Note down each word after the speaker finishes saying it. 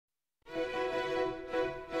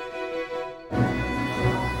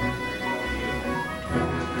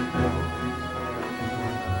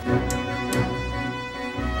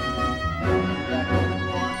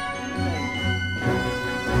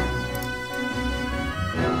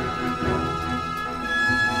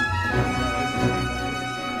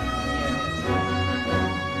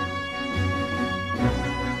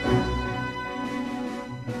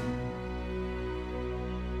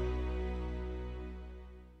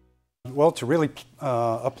Well, it's really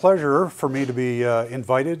a pleasure for me to be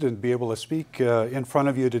invited and be able to speak in front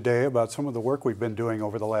of you today about some of the work we've been doing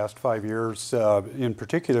over the last 5 years, in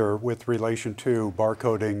particular with relation to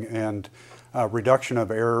barcoding and reduction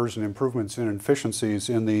of errors and improvements in efficiencies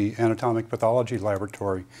in the anatomic pathology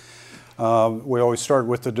laboratory. We always start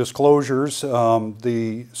with the disclosures.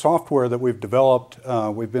 The software that we've developed,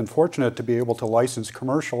 we've been fortunate to be able to license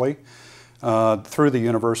commercially through the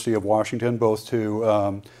University of Washington, both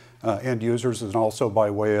to end users and also by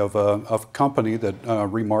way of a company that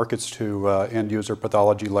remarkets to end user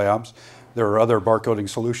pathology labs. There are other barcoding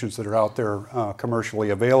solutions that are out there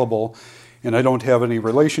commercially available, and I don't have any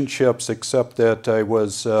relationships except that I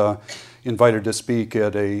was invited to speak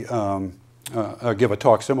at give a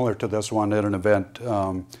talk similar to this one at an event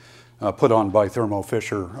put on by Thermo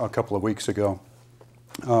Fisher a couple of weeks ago.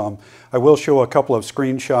 I will show a couple of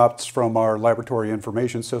screenshots from our laboratory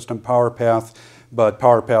information system, PowerPath, but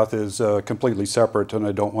PowerPath is completely separate, and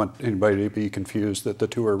I don't want anybody to be confused that the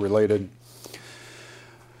two are related.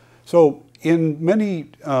 So in many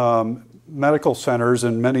medical centers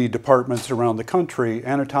and many departments around the country,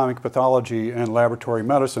 anatomic pathology and laboratory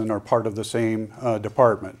medicine are part of the same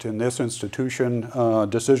department. In this institution,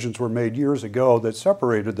 decisions were made years ago that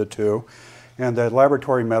separated the two, and that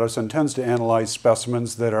laboratory medicine tends to analyze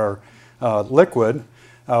specimens that are liquid,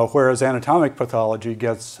 whereas anatomic pathology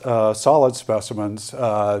gets solid specimens,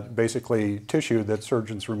 basically tissue that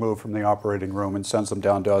surgeons remove from the operating room and sends them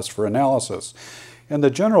down to us for analysis. And the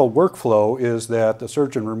general workflow is that the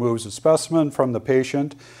surgeon removes a specimen from the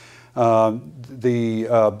patient.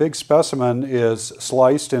 The big specimen is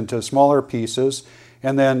sliced into smaller pieces,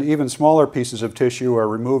 and then even smaller pieces of tissue are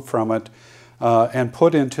removed from it and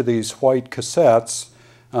put into these white cassettes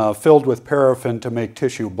filled with paraffin to make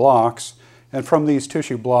tissue blocks. And from these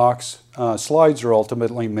tissue blocks, slides are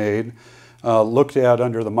ultimately made, looked at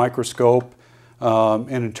under the microscope, and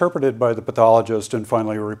interpreted by the pathologist, and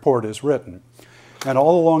finally a report is written. And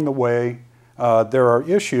all along the way, there are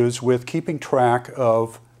issues with keeping track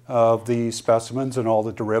of the specimens and all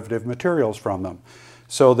the derivative materials from them.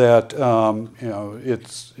 So that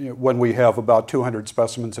when we have about 200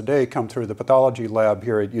 specimens a day come through the pathology lab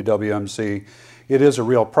here at UWMC, it is a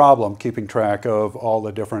real problem keeping track of all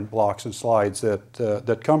the different blocks and slides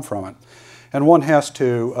that come from it. And one has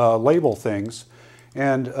to label things.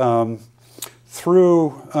 And through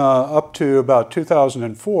up to about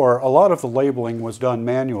 2004, a lot of the labeling was done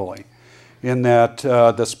manually, in that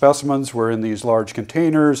the specimens were in these large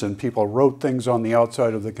containers and people wrote things on the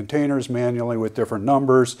outside of the containers manually with different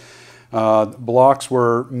numbers. Blocks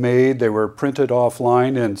were made, they were printed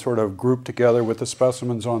offline and sort of grouped together with the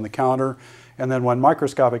specimens on the counter. And then when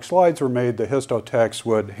microscopic slides were made, the histotechs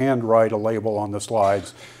would handwrite a label on the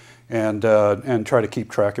slides and try to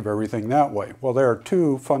keep track of everything that way. Well, there are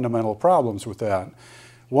two fundamental problems with that.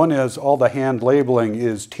 One is all the hand labeling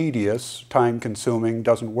is tedious, time-consuming,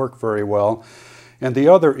 doesn't work very well. And the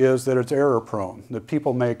other is that it's error-prone, that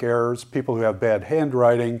people make errors. People who have bad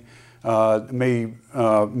handwriting may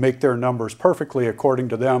make their numbers perfectly according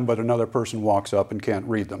to them, but another person walks up and can't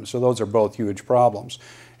read them. So those are both huge problems.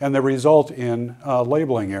 And they result in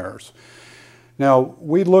labeling errors. Now,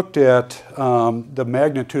 we looked at the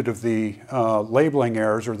magnitude of the labeling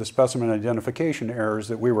errors or the specimen identification errors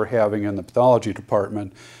that we were having in the pathology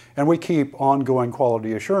department. And we keep ongoing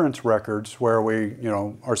quality assurance records where we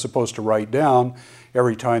are supposed to write down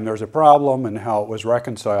every time there's a problem and how it was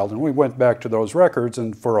reconciled. And we went back to those records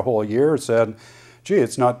and for a whole year said, gee,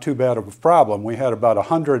 it's not too bad of a problem. We had about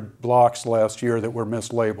 100 blocks last year that were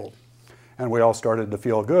mislabeled. And we all started to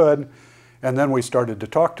feel good. And then we started to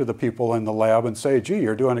talk to the people in the lab and say, gee,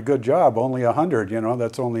 you're doing a good job, only 100,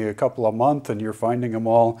 that's only a couple a month and you're finding them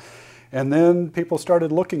all. And then people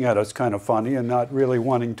started looking at us kind of funny and not really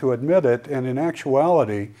wanting to admit it. And in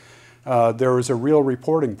actuality, there was a real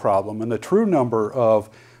reporting problem. And the true number of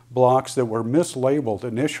blocks that were mislabeled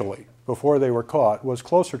initially, before they were caught, was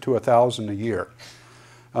closer to 1,000 a year.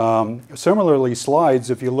 Similarly, slides,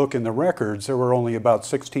 if you look in the records, there were only about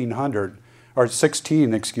 16,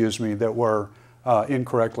 excuse me, that were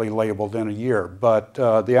incorrectly labeled in a year. But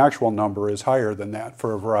the actual number is higher than that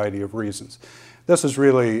for a variety of reasons. This is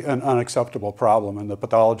really an unacceptable problem in the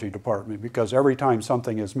pathology department because every time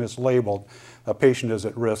something is mislabeled, a patient is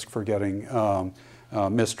at risk for getting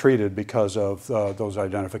mistreated because of those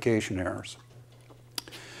identification errors.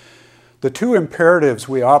 The two imperatives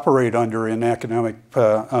we operate under in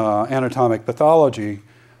anatomic pathology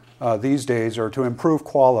these days are to improve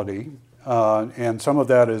quality, and some of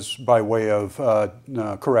that is by way of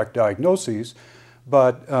correct diagnoses,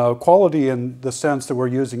 but quality in the sense that we're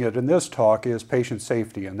using it in this talk is patient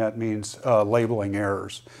safety, and that means labeling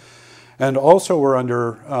errors. And also we're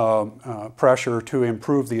under pressure to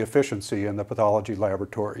improve the efficiency in the pathology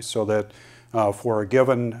laboratories so that for a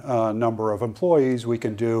given number of employees we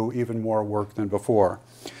can do even more work than before.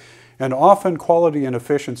 And often quality and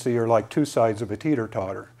efficiency are like two sides of a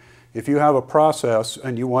teeter-totter. If you have a process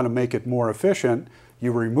and you want to make it more efficient,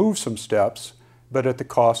 you remove some steps, but at the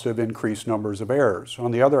cost of increased numbers of errors.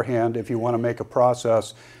 On the other hand, if you want to make a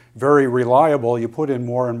process very reliable, you put in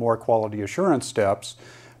more and more quality assurance steps,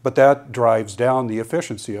 but that drives down the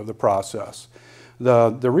efficiency of the process.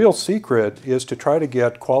 The real secret is to try to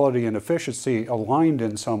get quality and efficiency aligned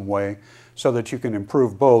in some way so that you can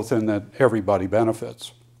improve both and that everybody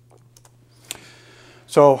benefits.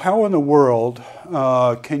 So how in the world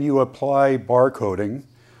can you apply barcoding,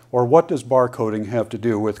 or what does barcoding have to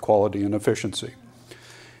do with quality and efficiency?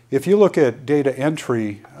 If you look at data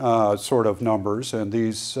entry sort of numbers, and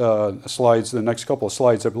these slides, the next couple of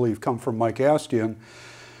slides I believe come from Mike Astian,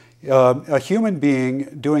 a human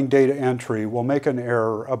being doing data entry will make an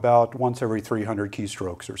error about once every 300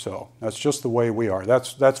 keystrokes or so. That's just the way we are.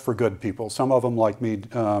 That's for good people. Some of them, like me,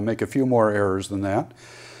 make a few more errors than that.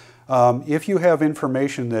 If you have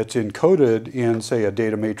information that's encoded in, say, a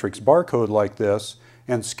data matrix barcode like this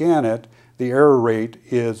and scan it, the error rate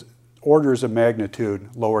is orders of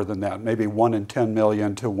magnitude lower than that, maybe 1 in 10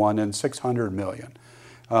 million to 1 in 600 million.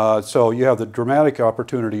 So you have the dramatic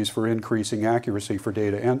opportunities for increasing accuracy for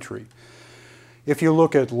data entry. If you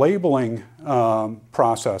look at labeling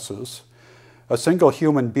processes, a single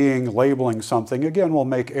human being labeling something, again, will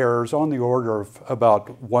make errors on the order of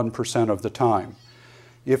about 1% of the time.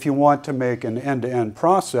 If you want to make an end-to-end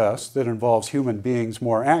process that involves human beings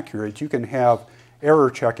more accurate, you can have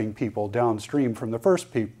error checking people downstream from the first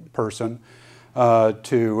person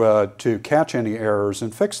to catch any errors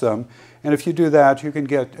and fix them. And if you do that, you can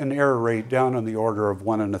get an error rate down on the order of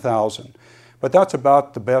 1 in 1,000. But that's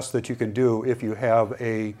about the best that you can do if you have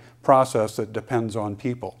a process that depends on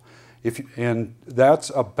people. And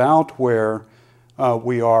that's about where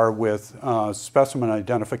we are with specimen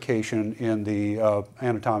identification in the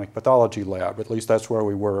anatomic pathology lab. At least that's where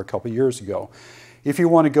we were a couple years ago. If you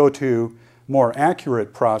want to go to more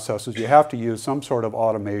accurate processes, you have to use some sort of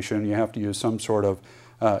automation, you have to use some sort of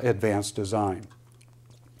advanced design.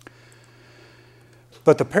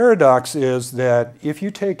 But the paradox is that if you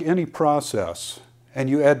take any process and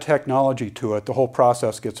you add technology to it, the whole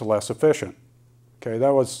process gets less efficient. Okay,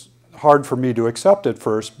 that was hard for me to accept at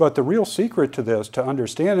first, but the real secret to this, to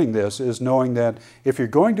understanding this, is knowing that if you're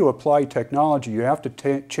going to apply technology, you have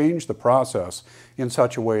to change the process in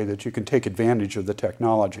such a way that you can take advantage of the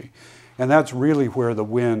technology. And that's really where the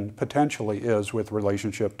win potentially is with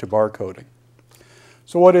relationship to barcoding.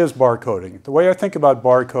 So what is barcoding? The way I think about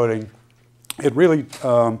barcoding, it really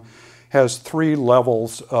has 3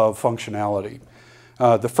 levels of functionality.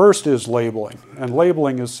 The first is labeling, and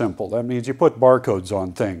labeling is simple. That means you put barcodes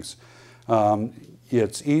on things.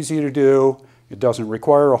 It's easy to do, it doesn't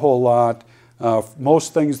require a whole lot.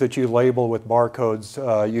 Most things that you label with barcodes,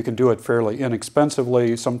 you can do it fairly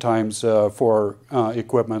inexpensively. Sometimes for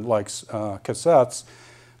equipment like cassettes,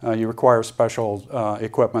 you require special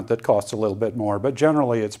equipment that costs a little bit more, but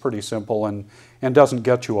generally it's pretty simple and doesn't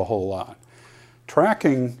get you a whole lot.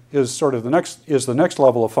 Tracking is sort of the next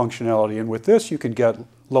level of functionality, and with this you can get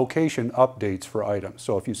location updates for items.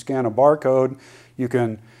 So if you scan a barcode, you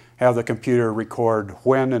can have the computer record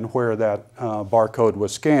when and where that barcode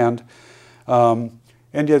was scanned. And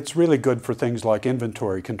it's really good for things like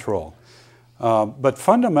inventory control. But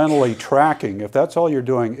fundamentally, tracking, if that's all you're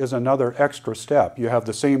doing, is another extra step. You have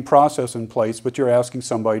the same process in place, but you're asking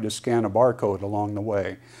somebody to scan a barcode along the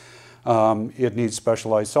way. It needs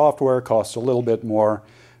specialized software, costs a little bit more,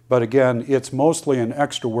 but again, it's mostly an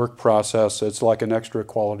extra work process. It's like an extra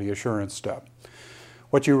quality assurance step.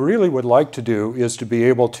 What you really would like to do is to be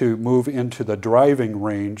able to move into the driving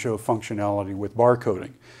range of functionality with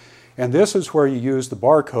barcoding. And this is where you use the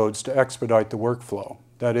barcodes to expedite the workflow.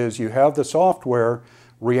 That is, you have the software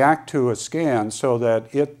react to a scan so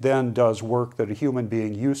that it then does work that a human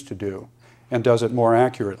being used to do and does it more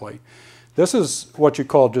accurately. This is what you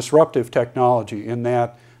call disruptive technology, in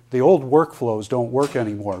that the old workflows don't work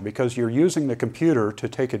anymore because you're using the computer to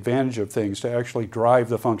take advantage of things, to actually drive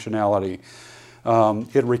the functionality.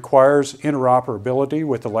 It requires interoperability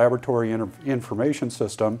with the laboratory information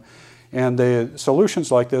system, and the solutions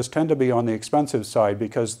like this tend to be on the expensive side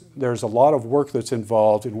because there's a lot of work that's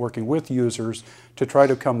involved in working with users to try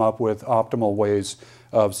to come up with optimal ways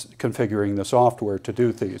of configuring the software to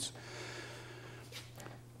do these.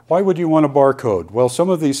 Why would you want a barcode? Well, some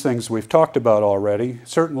of these things we've talked about already.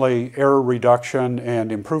 Certainly error reduction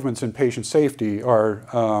and improvements in patient safety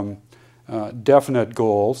are definite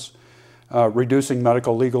goals. reducing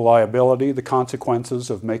medical legal liability, the consequences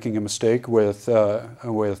of making a mistake with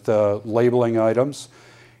labeling items.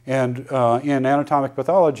 And in anatomic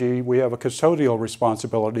pathology, we have a custodial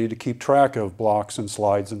responsibility to keep track of blocks and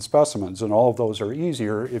slides and specimens, and all of those are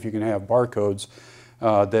easier if you can have barcodes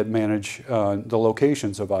that manage the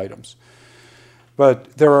locations of items.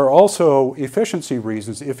 But there are also efficiency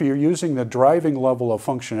reasons. If you're using the driving level of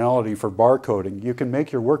functionality for barcoding, you can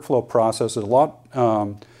make your workflow process a lot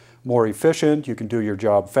more efficient, you can do your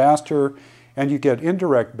job faster, and you get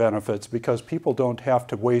indirect benefits because people don't have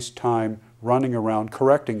to waste time running around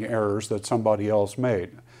correcting errors that somebody else made.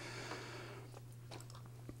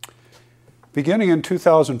 Beginning in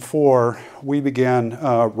 2004, we began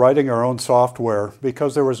writing our own software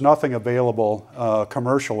because there was nothing available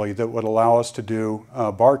commercially that would allow us to do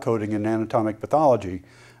barcoding in anatomic pathology,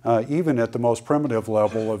 even at the most primitive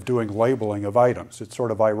level of doing labeling of items. It's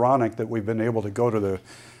sort of ironic that we've been able to go to the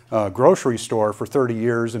grocery store for 30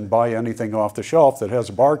 years and buy anything off the shelf that has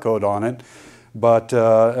a barcode on it, but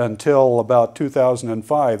until about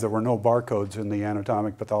 2005, there were no barcodes in the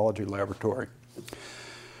anatomic pathology laboratory.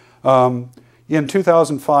 In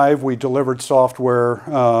 2005, we delivered software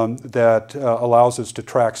that allows us to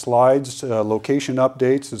track slides, location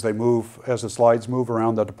updates as the slides move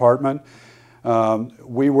around the department.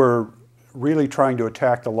 We were really trying to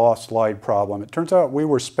attack the lost slide problem. It turns out we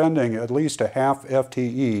were spending at least a half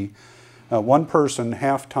FTE, one person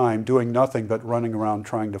half time, doing nothing but running around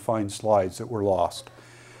trying to find slides that were lost.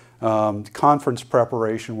 Conference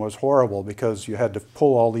preparation was horrible because you had to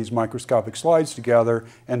pull all these microscopic slides together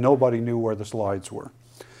and nobody knew where the slides were.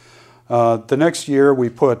 The next year we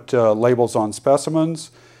put labels on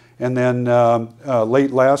specimens, and then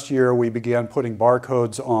late last year we began putting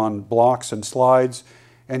barcodes on blocks and slides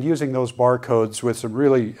and using those barcodes with some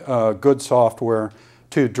really good software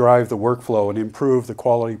to drive the workflow and improve the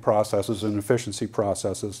quality processes and efficiency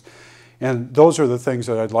processes. And those are the things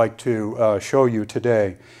that I'd like to show you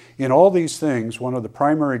today. In all these things, one of the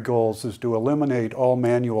primary goals is to eliminate all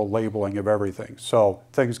manual labeling of everything. So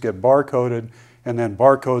things get barcoded, and then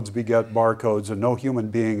barcodes beget barcodes, and no human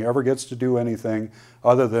being ever gets to do anything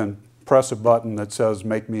other than press a button that says,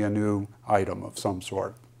 make me a new item of some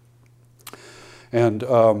sort. And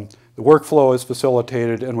the workflow is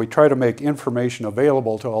facilitated, and we try to make information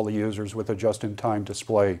available to all the users with a just-in-time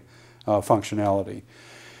display functionality.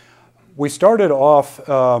 We started off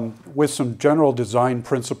with some general design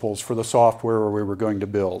principles for the software we were going to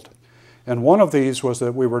build. And one of these was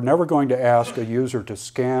that we were never going to ask a user to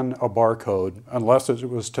scan a barcode unless it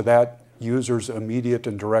was to that user's immediate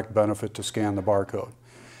and direct benefit to scan the barcode.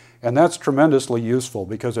 And that's tremendously useful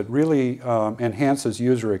because it really enhances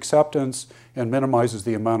user acceptance and minimizes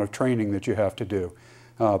the amount of training that you have to do.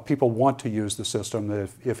 People want to use the system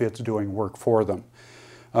if it's doing work for them.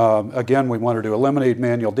 Again, we wanted to eliminate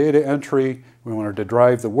manual data entry. We wanted to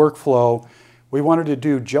drive the workflow. We wanted to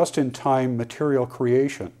do just-in-time material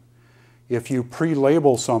creation. If you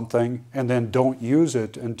pre-label something and then don't use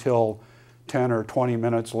it until 10 or 20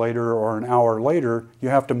 minutes later or an hour later, you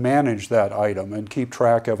have to manage that item and keep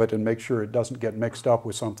track of it and make sure it doesn't get mixed up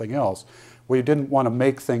with something else. We didn't want to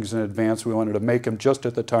make things in advance. We wanted to make them just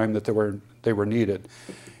at the time that they were needed.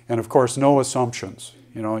 And of course, no assumptions.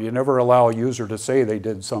 You know, you never allow a user to say they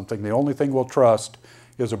did something. The only thing we'll trust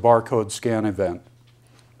is a barcode scan event.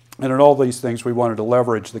 And in all these things, we wanted to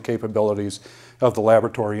leverage the capabilities of the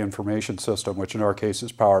laboratory information system, which in our case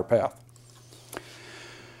is PowerPath.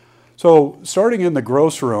 So starting in the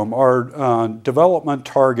gross room, our development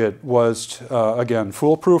target was, again,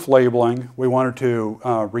 foolproof labeling. We wanted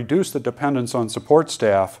to reduce the dependence on support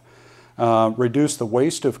staff, reduce the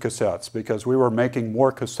waste of cassettes because we were making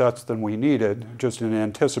more cassettes than we needed just in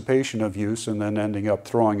anticipation of use and then ending up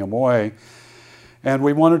throwing them away. And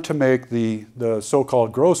we wanted to make the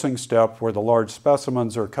so-called grossing step where the large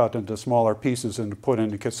specimens are cut into smaller pieces and put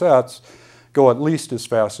into cassettes go at least as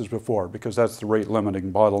fast as before because that's the rate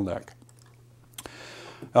limiting bottleneck.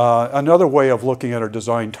 Another way of looking at our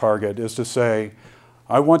design target is to say,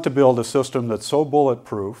 I want to build a system that's so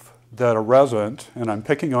bulletproof that a resident, and I'm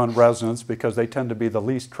picking on residents because they tend to be the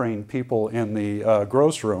least trained people in the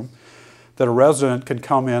gross room, that a resident can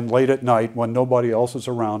come in late at night when nobody else is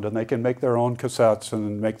around and they can make their own cassettes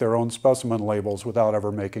and make their own specimen labels without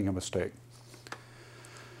ever making a mistake.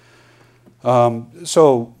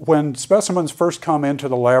 So when specimens first come into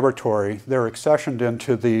the laboratory, they're accessioned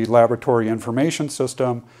into the laboratory information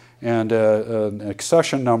system, and an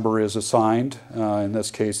accession number is assigned. In this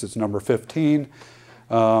case, it's number 15.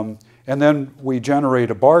 And then we generate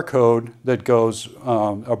a barcode that goes,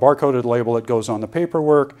 a barcoded label that goes on the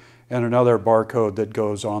paperwork, and another barcode that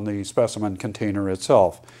goes on the specimen container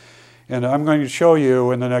itself. And I'm going to show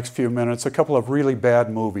you in the next few minutes a couple of really bad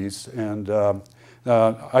movies. And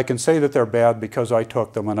I can say that they're bad because I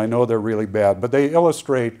took them, and I know they're really bad. But they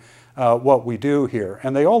illustrate what we do here.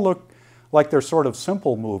 And they all look like they're sort of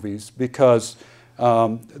simple movies because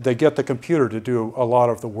they get the computer to do a lot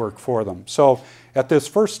of the work for them. So at this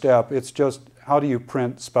first step, it's just how do you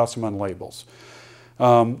print specimen labels.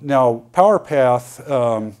 Now,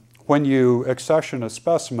 PowerPath, when you accession a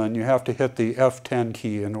specimen, you have to hit the F10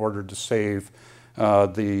 key in order to save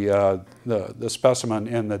the specimen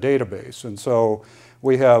in the database. And so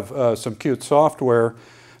we have some cute software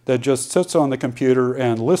that just sits on the computer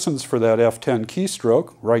and listens for that F10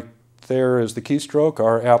 keystroke. Right there is the keystroke.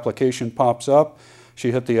 Our application pops up.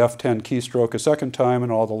 She hit the F10 keystroke a second time,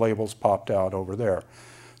 and all the labels popped out over there.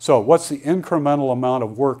 So what's the incremental amount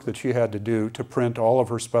of work that she had to do to print all of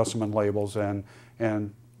her specimen labels and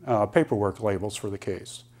paperwork labels for the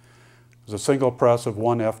case? It was a single press of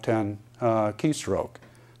one F10 keystroke.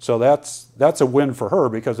 So that's a win for her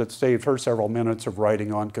because it saved her several minutes of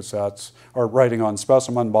writing on cassettes or writing on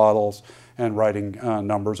specimen bottles and writing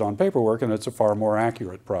numbers on paperwork, and it's a far more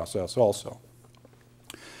accurate process also.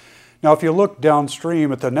 Now, if you look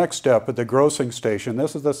downstream at the next step at the grossing station,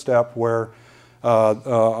 this is the step where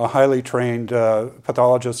a highly trained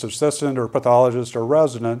pathologist assistant or pathologist or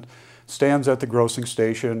resident stands at the grossing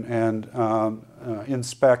station and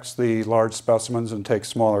inspects the large specimens and takes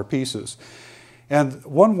smaller pieces. And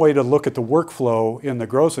one way to look at the workflow in the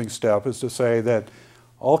grossing step is to say that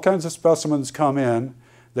all kinds of specimens come in,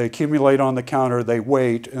 they accumulate on the counter, they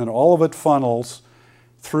wait, and all of it funnels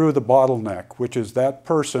through the bottleneck, which is that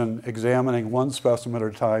person examining one specimen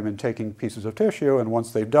at a time and taking pieces of tissue, and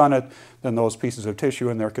once they've done it, then those pieces of tissue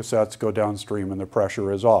in their cassettes go downstream and the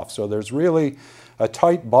pressure is off. So there's really a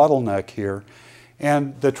tight bottleneck here.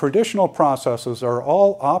 And the traditional processes are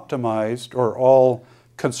all optimized, or all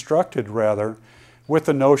constructed rather, with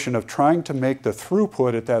the notion of trying to make the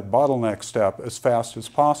throughput at that bottleneck step as fast as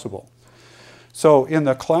possible. So in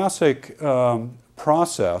the classic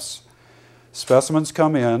process, specimens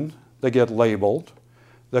come in, they get labeled.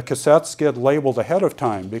 The cassettes get labeled ahead of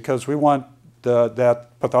time because we want that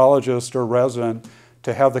pathologist or resident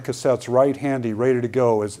to have the cassettes right handy, ready to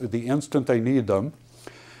go as the instant they need them.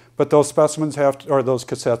 But those specimens have to, or those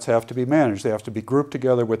cassettes have to be managed. They have to be grouped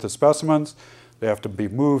together with the specimens. They have to be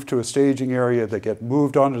moved to a staging area. They get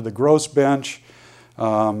moved onto the gross bench.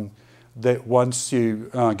 Once you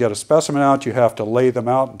get a specimen out, you have to lay them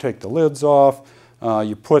out and take the lids off.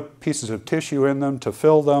 You put pieces of tissue in them to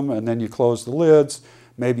fill them, and then you close the lids.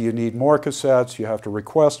 Maybe you need more cassettes. You have to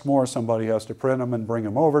request more. Somebody has to print them and bring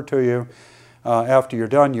them over to you. After you're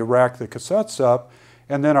done, you rack the cassettes up.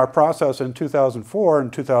 And then our process in 2004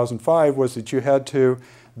 and 2005 was that you had to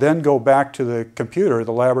then go back to the computer,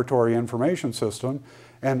 the laboratory information system,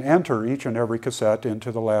 and enter each and every cassette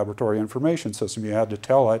into the laboratory information system. You had to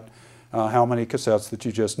tell it how many cassettes that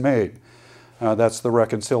you just made. That's the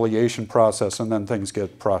reconciliation process, and then things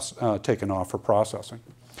get taken off for processing.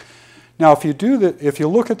 Now, if you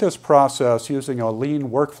look at this process using a lean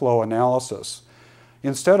workflow analysis,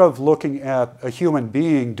 instead of looking at a human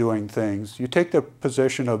being doing things, you take the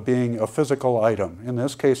position of being a physical item, in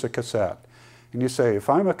this case a cassette. And you say, if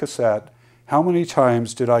I'm a cassette, how many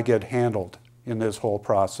times did I get handled in this whole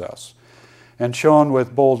process? And shown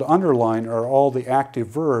with bold underline are all the active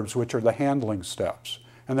verbs, which are the handling steps.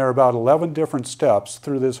 And there are about 11 different steps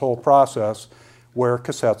through this whole process where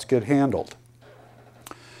cassettes get handled.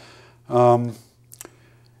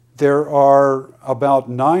 There are about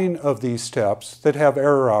 9 of these steps that have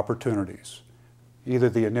error opportunities. Either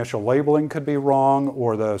the initial labeling could be wrong,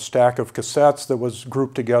 or the stack of cassettes that was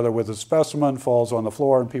grouped together with a specimen falls on the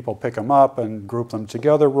floor and people pick them up and group them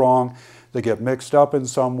together wrong. They get mixed up in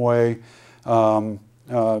some way. More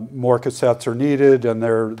cassettes are needed and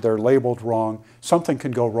they're labeled wrong. Something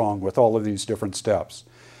can go wrong with all of these different steps.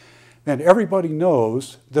 And everybody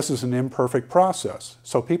knows this is an imperfect process.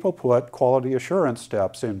 So people put quality assurance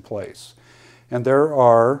steps in place. And there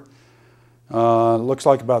are, looks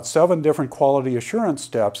like about 7 different quality assurance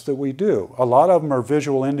steps that we do. A lot of them are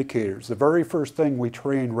visual indicators. The very first thing we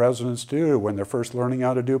train residents to do when they're first learning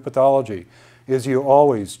how to do pathology is you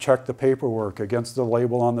always check the paperwork against the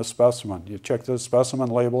label on the specimen. You check the specimen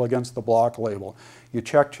label against the block label. You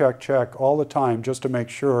check all the time just to make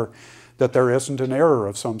sure that there isn't an error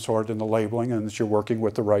of some sort in the labeling and that you're working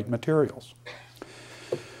with the right materials.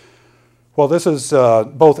 Well, this is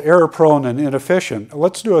both error-prone and inefficient.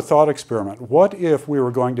 Let's do a thought experiment. What if we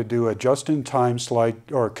were going to do a just-in-time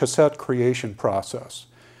slide or cassette creation process,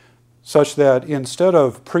 such that instead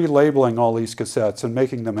of pre-labeling all these cassettes and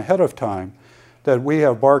making them ahead of time, that we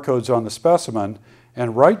have barcodes on the specimen,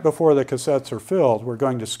 And right before the cassettes are filled, we're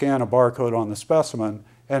going to scan a barcode on the specimen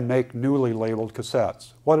and make newly labeled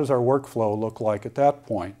cassettes. What does our workflow look like at that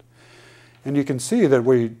point? And you can see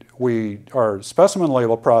that our specimen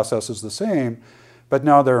label process is the same, but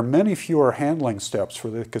now there are many fewer handling steps for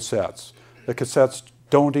the cassettes. The cassettes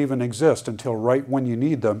don't even exist until right when you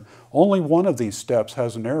need them. Only one of these steps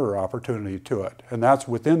has an error opportunity to it, and that's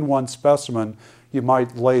within one specimen. You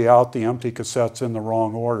might lay out the empty cassettes in the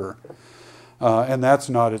wrong order. And that's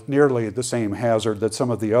not nearly the same hazard that some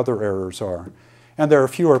of the other errors are. And there are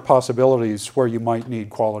fewer possibilities where you might need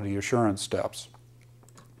quality assurance steps.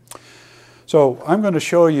 So I'm going to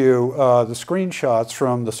show you the screenshots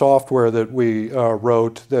from the software that we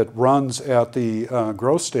wrote that runs at the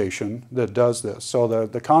growth station that does this. So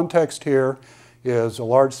the context here is a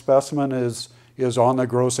large specimen is on the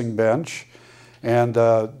grossing bench, and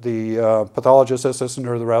the pathologist assistant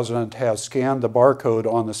or the resident has scanned the barcode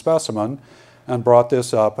on the specimen and brought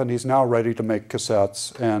this up, and he's now ready to make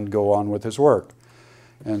cassettes and go on with his work.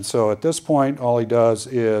 And so at this point, all he does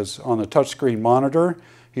is, on the touchscreen monitor,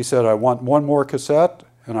 he said, I want one more cassette,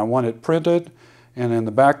 and I want it printed. And in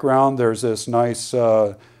the background, there's this nice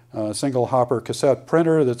single hopper cassette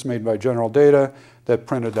printer that's made by General Data that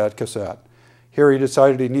printed that cassette. Here he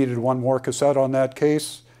decided he needed one more cassette on that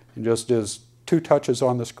case, and just does 2 touches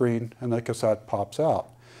on the screen, and the cassette pops out.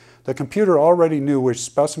 The computer already knew which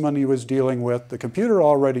specimen he was dealing with. The computer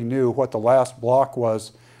already knew what the last block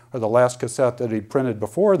was, or the last cassette that he printed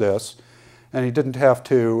before this, and he didn't have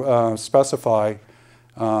to specify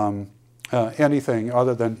anything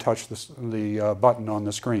other than touch the button on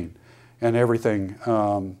the screen. And everything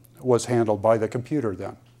was handled by the computer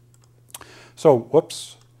then. So,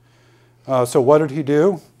 whoops. So what did he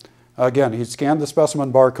do? Again, he scanned the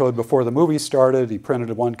specimen barcode before the movie started. He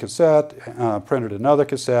printed one cassette, printed another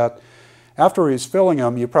cassette. After he's filling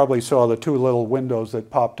them, you probably saw the 2 little windows that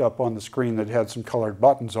popped up on the screen that had some colored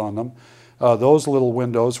buttons on them. Those little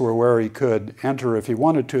windows were where he could enter, if he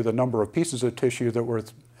wanted to, the number of pieces of tissue that were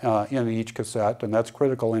in each cassette, and that's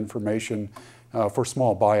critical information for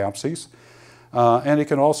small biopsies. And he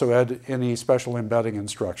can also add any special embedding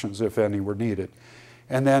instructions, if any were needed.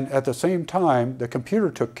 And then at the same time, the computer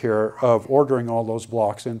took care of ordering all those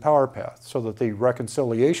blocks in PowerPath so that the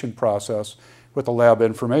reconciliation process with the lab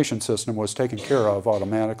information system was taken care of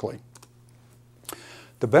automatically.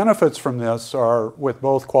 The benefits from this are with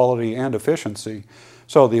both quality and efficiency.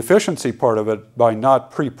 So the efficiency part of it, by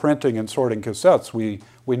not pre-printing and sorting cassettes, we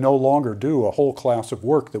no longer do a whole class of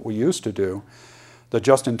work that we used to do. The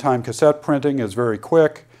just-in-time cassette printing is very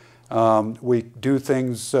quick. We do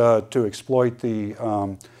things to exploit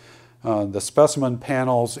the specimen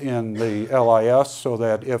panels in the LIS so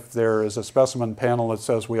that if there is a specimen panel that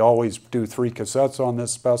says we always do 3 cassettes on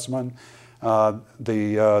this specimen,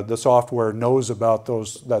 the software knows about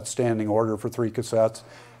that standing order for 3 cassettes,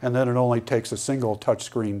 and then it only takes a single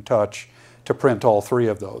touchscreen touch to print all 3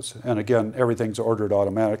 of those. And again, everything's ordered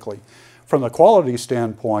automatically. From the quality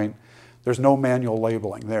standpoint, there's no manual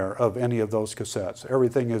labeling there of any of those cassettes.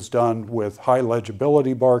 Everything is done with high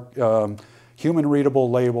legibility human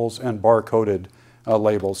readable labels and barcoded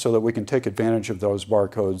labels so that we can take advantage of those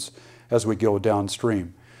barcodes as we go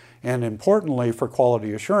downstream. And importantly, for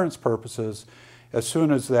quality assurance purposes, as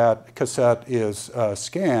soon as that cassette is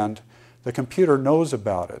scanned, the computer knows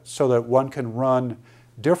about it so that one can run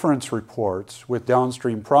difference reports with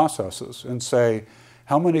downstream processes and say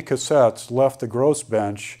how many cassettes left the gross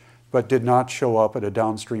bench but did not show up at a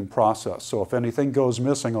downstream process. So if anything goes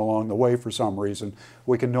missing along the way for some reason,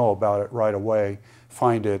 we can know about it right away,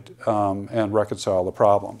 find it, and reconcile the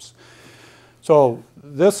problems. So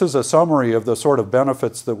this is a summary of the sort of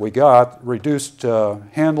benefits that we got: reduced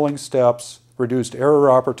handling steps, reduced error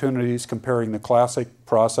opportunities comparing the classic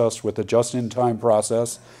process with the just-in-time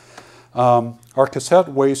process. Our cassette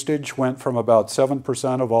wastage went from about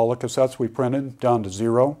 7% of all the cassettes we printed down to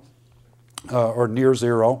 0, or near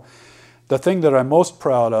 0. The thing that I'm most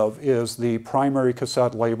proud of is the primary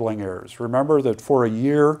cassette labeling errors. Remember that for a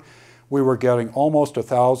year we were getting almost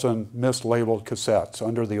 1,000 mislabeled cassettes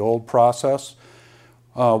under the old process.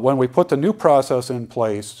 When we put the new process in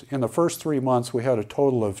place, in the first 3 months we had a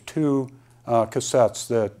total of 2 cassettes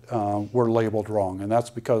that were labeled wrong, and that's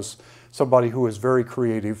because somebody who was very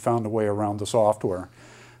creative found a way around the software.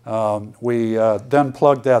 We then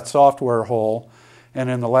plugged that software hole, and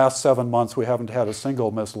in the last 7 months we haven't had a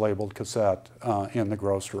single mislabeled cassette in the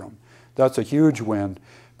gross room. That's a huge win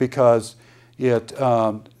because we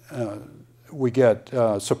get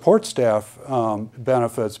support staff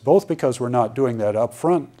benefits, both because we're not doing that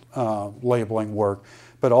upfront labeling work,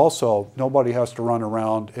 but also nobody has to run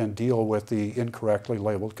around and deal with the incorrectly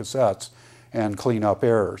labeled cassettes and clean up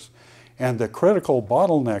errors. And the critical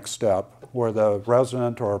bottleneck step, where the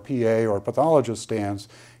resident or PA or pathologist stands,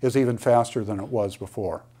 is even faster than it was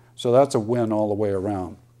before. So that's a win all the way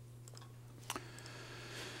around.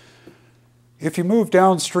 If you move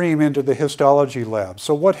downstream into the histology lab,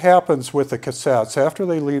 so what happens with the cassettes after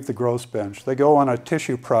they leave the gross bench? They go on a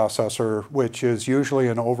tissue processor, which is usually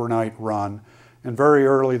an overnight run, and very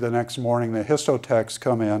early the next morning the histotechs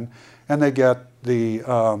come in and they get the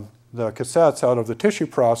cassettes out of the tissue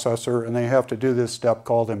processor, and they have to do this step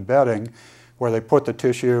called embedding, where they put the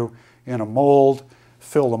tissue in a mold,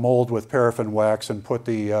 fill the mold with paraffin wax, and put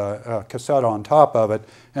the cassette on top of it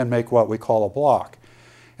and make what we call a block.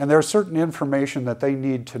 And there's certain information that they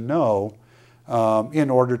need to know in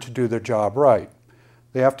order to do their job right.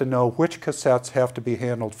 They have to know which cassettes have to be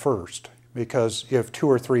handled first, because if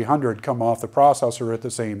 200 or 300 come off the processor at the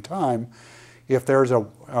same time, if there's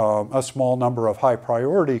a small number of high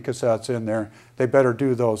priority cassettes in there, they better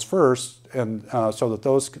do those first, and so that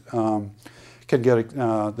those can get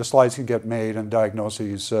the slides can get made and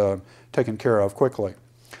diagnoses taken care of quickly.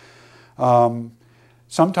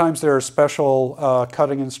 Sometimes there are special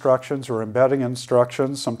cutting instructions or embedding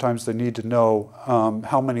instructions. Sometimes they need to know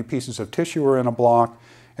how many pieces of tissue are in a block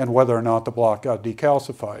and whether or not the block got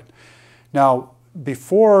decalcified. Now,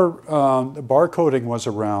 before the barcoding was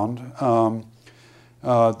around,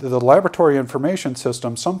 the laboratory information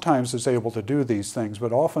system sometimes is able to do these things,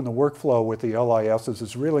 but often the workflow with the LISs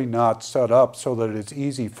is really not set up so that it's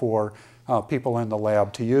easy for people in the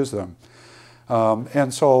lab to use them.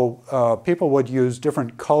 And so people would use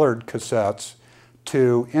different colored cassettes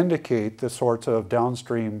to indicate the sorts of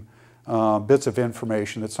downstream bits of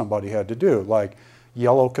information that somebody had to do. Like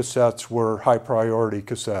yellow cassettes were high priority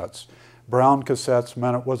cassettes. Brown cassettes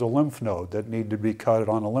meant it was a lymph node that needed to be cut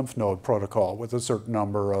on a lymph node protocol with a certain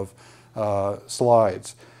number of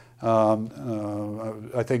slides.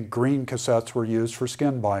 I think green cassettes were used for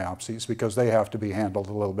skin biopsies because they have to be handled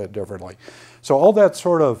a little bit differently. So all that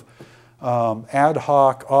sort of ad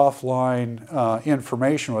hoc, offline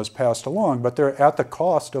information was passed along, but they're at the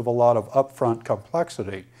cost of a lot of upfront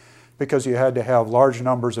complexity, because you had to have large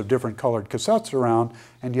numbers of different colored cassettes around,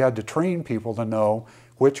 and you had to train people to know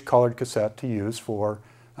which colored cassette to use for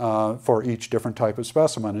each different type of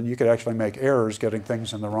specimen. And you could actually make errors getting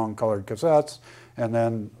things in the wrong colored cassettes, and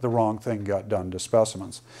then the wrong thing got done to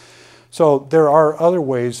specimens. So there are other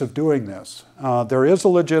ways of doing this. There is a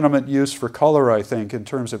legitimate use for color, I think, in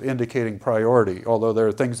terms of indicating priority, although there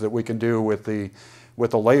are things that we can do with the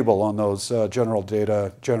label on those general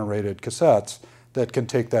data generated cassettes that can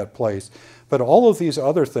take that place. But all of these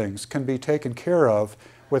other things can be taken care of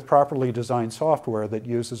with properly designed software that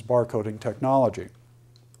uses barcoding technology.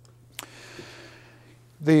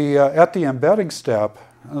 At the embedding step,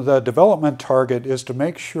 the development target is to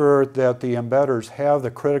make sure that the embedders have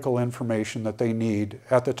the critical information that they need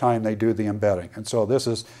at the time they do the embedding. And so this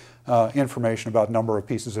is information about number of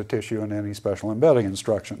pieces of tissue and any special embedding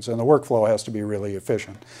instructions. And the workflow has to be really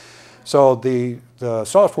efficient. So the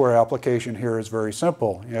software application here is very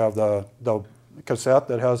simple. You have the cassette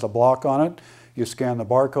that has a block on it. You scan the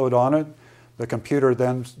barcode on it. The computer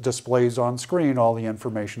then displays on screen all the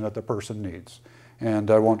information that the person needs. And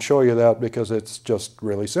I won't show you that because it's just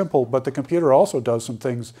really simple, but the computer also does some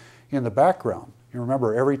things in the background. You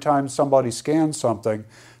remember, every time somebody scans something,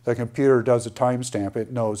 the computer does a timestamp.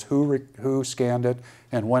 It knows who scanned it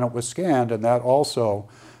and when it was scanned, and that also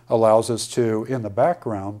allows us to, in the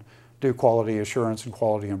background, do quality assurance and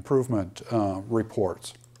quality improvement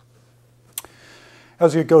reports.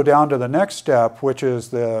 As you go down to the next step, which is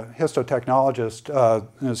the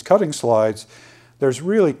histotechnologist is cutting slides, there's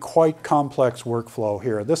really quite complex workflow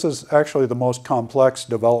here. This is actually the most complex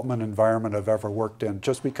development environment I've ever worked in,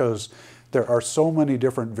 just because there are so many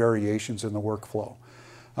different variations in the workflow.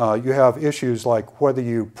 You have issues like whether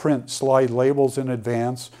you print slide labels in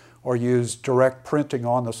advance or use direct printing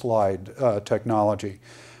on the slide technology.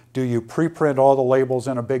 Do you pre-print all the labels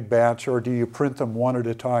in a big batch, or do you print them one at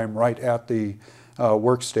a time right at the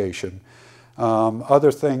workstation?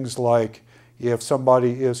 Other things like, if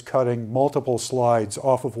somebody is cutting multiple slides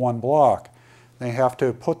off of one block, they have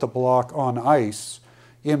to put the block on ice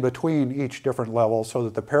in between each different level so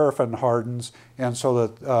that the paraffin hardens and so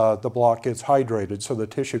that the block gets hydrated so the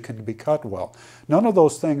tissue can be cut well. None of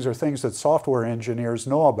those things are things that software engineers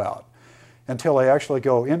know about until they actually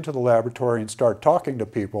go into the laboratory and start talking to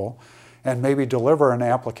people and maybe deliver an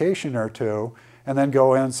application or two, and then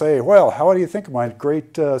go in and say, well, how do you think my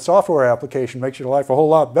great software application makes your life a whole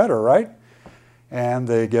lot better, right? And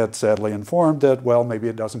they get sadly informed that, well, maybe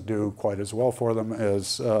it doesn't do quite as well for them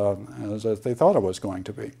as they thought it was going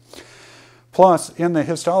to be. Plus, in the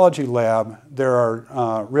histology lab, there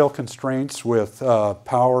are real constraints with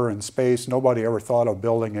power and space. Nobody ever thought of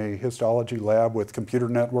building a histology lab with computer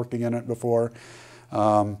networking in it before.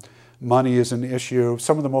 Money is an issue.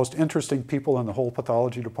 Some of the most interesting people in the whole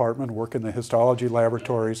pathology department work in the histology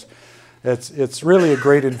laboratories. It's really a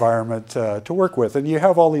great environment to work with. And you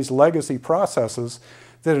have all these legacy processes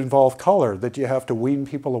that involve color that you have to wean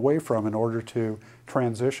people away from in order to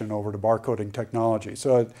transition over to barcoding technology.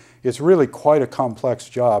 So it's really quite a complex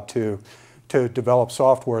job to develop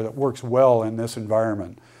software that works well in this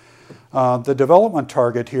environment. The development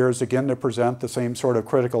target here is again to present the same sort of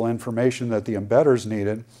critical information that the embedders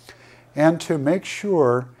needed, and to make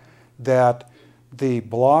sure that the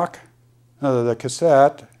block, the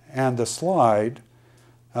cassette, and the slide,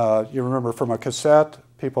 you remember from a cassette,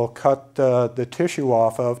 people cut the tissue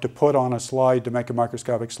off of to put on a slide to make a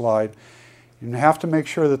microscopic slide. You have to make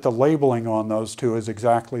sure that the labeling on those two is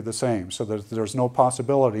exactly the same, so that there's no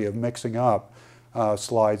possibility of mixing up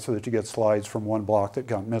slides so that you get slides from one block that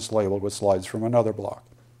got mislabeled with slides from another block.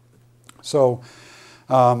 So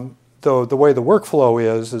the way the workflow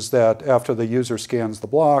is that after the user scans the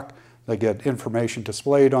block, they get information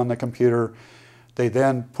displayed on the computer. They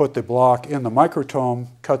then put the block in the microtome,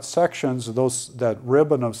 cut sections. That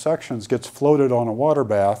ribbon of sections gets floated on a water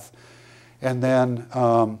bath, and then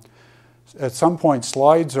at some point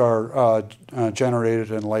slides are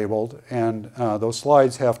generated and labeled, and those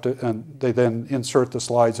slides they then insert the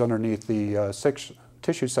slides underneath the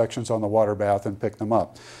tissue sections on the water bath and pick them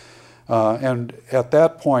up. And at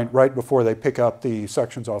that point, right before they pick up the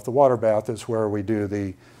sections off the water bath, is where we do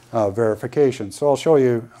the verification. So I'll show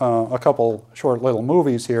you a couple short little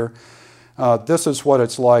movies here. This is what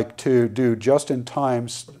it's like to do just-in-time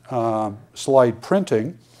slide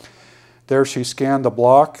printing. There she scanned the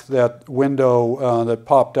block. That window that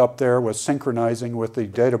popped up there was synchronizing with the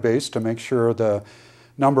database to make sure the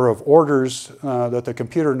number of orders that the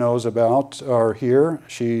computer knows about are here.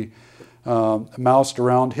 She moused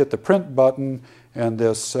around, hit the print button, and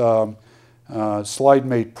this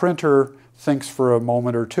SlideMate printer thinks for a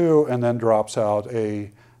moment or two and then drops out a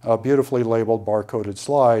beautifully labeled barcoded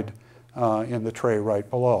slide in the tray right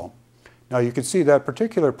below. Now you can see that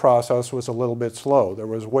particular process was a little bit slow. There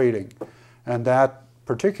was waiting. And that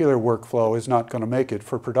particular workflow is not going to make it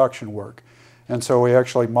for production work. And so we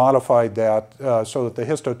actually modified that so that the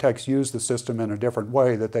histotechs use the system in a different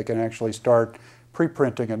way, that they can actually start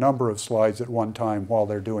pre-printing a number of slides at one time while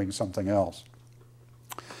they're doing something else.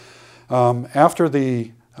 After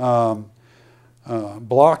the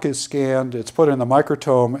block is scanned, it's put in the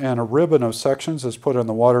microtome, and a ribbon of sections is put in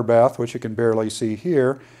the water bath, which you can barely see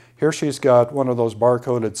here. Here she's got one of those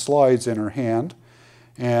barcoded slides in her hand.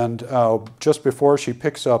 And just before she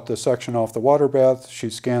picks up the section off the water bath, she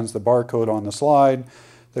scans the barcode on the slide.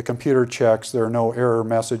 The computer checks there are no error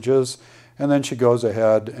messages, and then she goes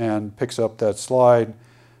ahead and picks up that slide,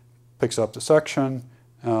 picks up the section,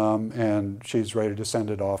 and she's ready to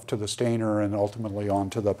send it off to the stainer and ultimately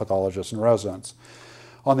on to the pathologist in residence.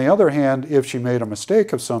 On the other hand, if she made a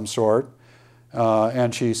mistake of some sort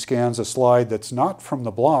and she scans a slide that's not from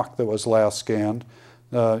the block that was last scanned,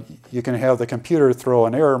 you can have the computer throw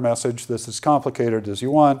an error message that's as complicated as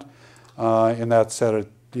you want, and that said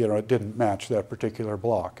it didn't match that particular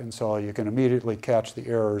block. And so you can immediately catch the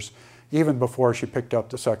errors even before she picked up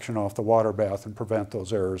the section off the water bath and prevent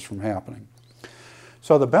those errors from happening.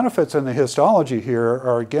 So the benefits in the histology here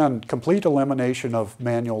are, again, complete elimination of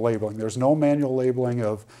manual labeling. There's no manual labeling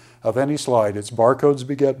of any slide. It's barcodes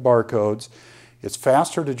beget barcodes. It's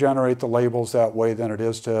faster to generate the labels that way than it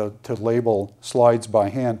is to label slides by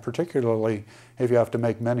hand, particularly if you have to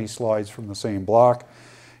make many slides from the same block.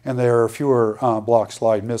 And there are fewer block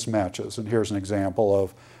slide mismatches. And here's an example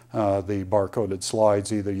of the barcoded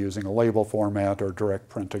slides, either using a label format or direct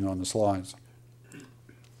printing on the slides.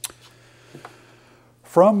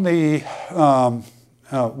 From the,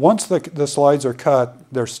 once the slides are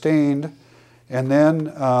cut, they're stained. And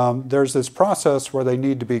then there's this process where they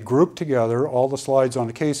need to be grouped together. All the slides on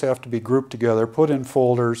a case have to be grouped together, put in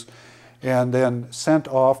folders, and then sent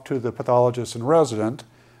off to the pathologist in resident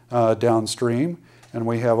downstream. And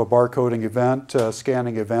we have a barcoding event,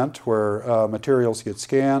 scanning event, where materials get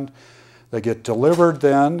scanned. They get delivered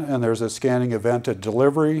then, and there's a scanning event at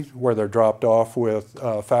delivery where they're dropped off with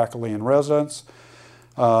faculty in residence.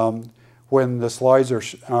 When the slides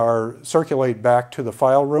circulate back to the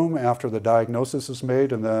file room after the diagnosis is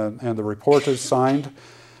made and the report is signed,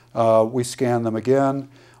 we scan them again.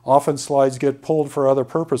 Often slides get pulled for other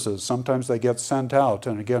purposes. Sometimes they get sent out,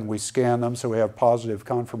 and again we scan them so we have positive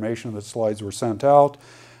confirmation that slides were sent out.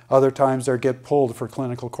 Other times they get pulled for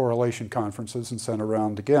clinical correlation conferences and sent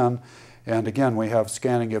around again. And again, we have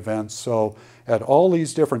scanning events. So at all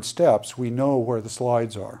these different steps, we know where the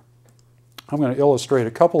slides are. I'm going to illustrate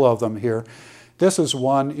a couple of them here. This is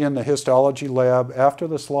one in the histology lab. After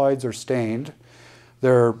the slides are stained,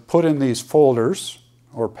 they're put in these folders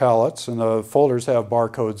or pallets, and the folders have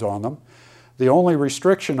barcodes on them. The only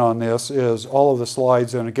restriction on this is all of the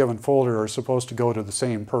slides in a given folder are supposed to go to the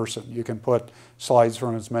same person. You can put slides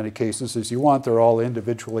from as many cases as you want. They're all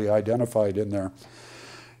individually identified in there.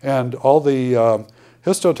 And all the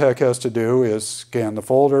histotech has to do is scan the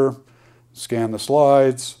folder, scan the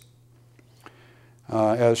slides.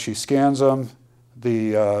 As she scans them,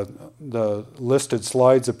 the listed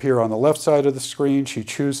slides appear on the left side of the screen. She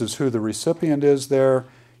chooses who the recipient is there,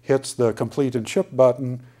 hits the complete and ship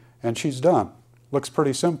button, and she's done. Looks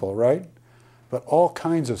pretty simple, right? But all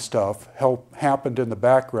kinds of stuff happened in the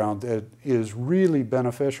background that is really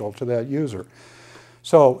beneficial to that user.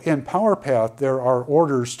 So in PowerPath, there are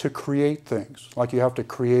orders to create things. Like you have to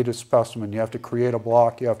create a specimen, you have to create a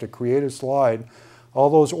block, you have to create a slide. All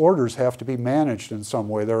those orders have to be managed in some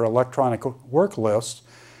way. They're electronic work lists,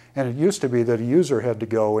 and it used to be that a user had to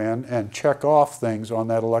go in and check off things on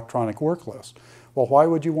that electronic work list. Well, why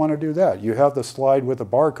would you want to do that? You have the slide with a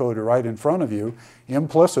barcode right in front of you.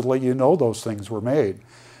 Implicitly, you know those things were made.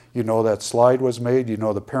 You know that slide was made, you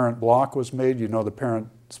know the parent block was made, you know the parent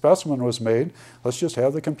specimen was made. Let's just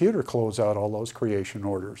have the computer close out all those creation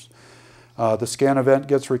orders. The scan event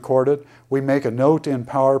gets recorded. We make a note in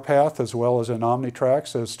PowerPath as well as in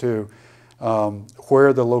Omnitrax as to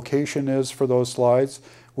where the location is for those slides.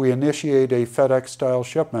 We initiate a FedEx-style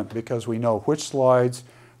shipment because we know which slides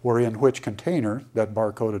were in which container, that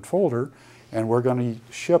barcoded folder, and we're going to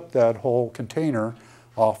ship that whole container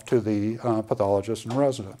off to the pathologist and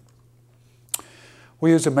resident. We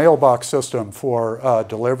use a mailbox system for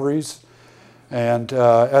deliveries, and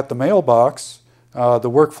at the mailbox, the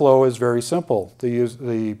workflow is very simple.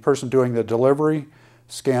 The person doing the delivery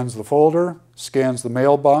scans the folder, scans the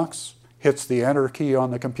mailbox, hits the enter key on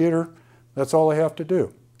the computer. That's all they have to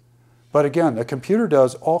do. But again, the computer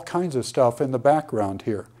does all kinds of stuff in the background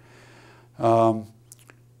here. Let's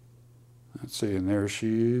see, and there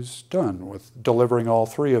she's done with delivering all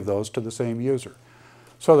three of those to the same user.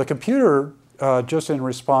 So the computer, just in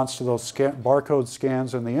response to those barcode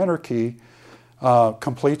scans and the enter key,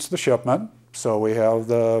 completes the shipment. So we have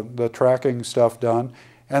the tracking stuff done,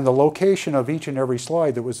 and the location of each and every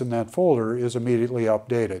slide that was in that folder is immediately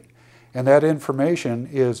updated. And that information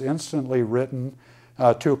is instantly written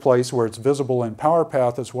to a place where it's visible in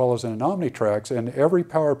PowerPath as well as in Omnitrax, and every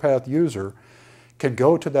PowerPath user can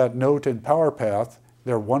go to that note in PowerPath.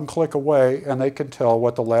 They're one click away, and they can tell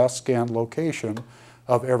what the last scanned location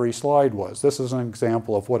of every slide was. This is an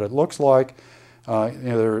example of what it looks like.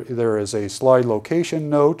 There is a slide location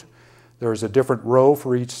note. There is a different row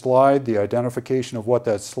for each slide, the identification of what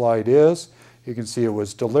that slide is. You can see it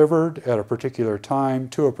was delivered at a particular time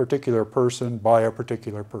to a particular person by a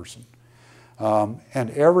particular person.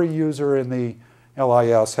 And every user in the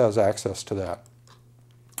LIS has access to that.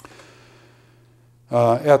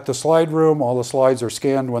 At the slide room, all the slides are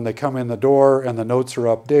scanned when they come in the door, and the notes are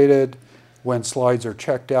updated. When slides are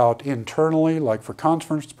checked out internally, like for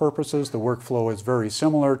conference purposes, the workflow is very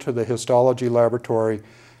similar to the histology laboratory,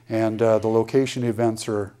 and the location events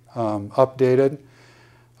are updated.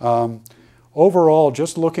 Overall,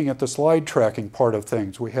 just looking at the slide tracking part of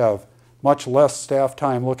things, we have much less staff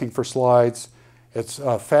time looking for slides. It's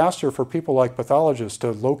faster for people like pathologists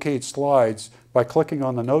to locate slides by clicking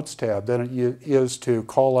on the Notes tab than it is to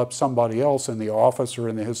call up somebody else in the office or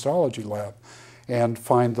in the histology lab and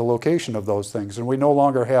find the location of those things. And we no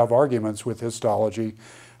longer have arguments with histology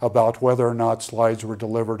about whether or not slides were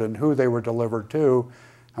delivered and who they were delivered to.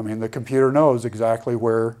 I mean, the computer knows exactly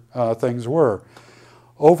where things were.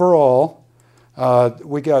 Overall,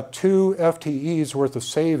 we got 2 FTEs worth of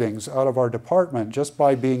savings out of our department just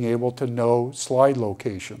by being able to know slide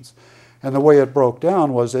locations. And the way it broke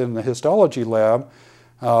down was in the histology lab,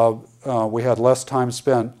 we had less time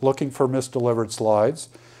spent looking for misdelivered slides.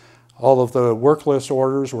 All of the work list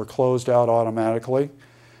orders were closed out automatically.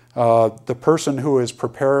 The person who is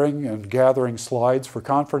preparing and gathering slides for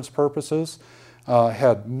conference purposes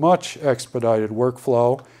had much expedited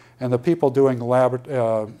workflow, and the people doing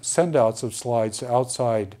send-outs of slides to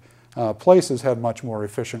outside places had much more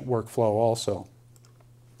efficient workflow also.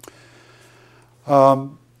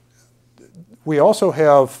 We also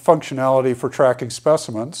have functionality for tracking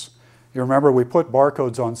specimens. You remember we put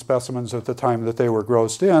barcodes on specimens at the time that they were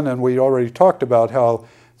grossed in, and we already talked about how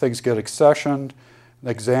things get accessioned,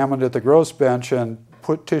 examined at the gross bench, and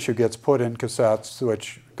tissue gets put in cassettes,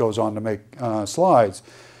 which goes on to make slides.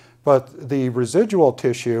 But the residual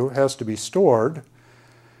tissue has to be stored,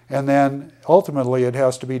 and then ultimately it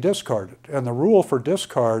has to be discarded. And the rule for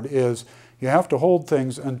discard is you have to hold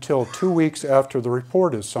things until 2 weeks after the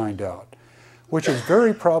report is signed out, which is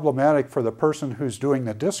very problematic for the person who's doing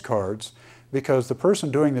the discards, because the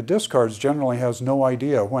person doing the discards generally has no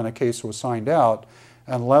idea when a case was signed out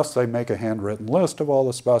unless they make a handwritten list of all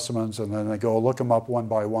the specimens, and then they go look them up one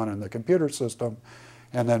by one in the computer system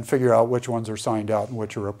and then figure out which ones are signed out and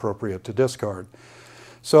which are appropriate to discard.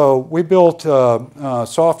 So we built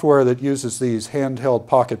software that uses these handheld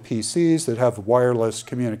pocket PCs that have wireless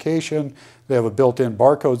communication. They have a built-in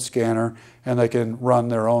barcode scanner, and they can run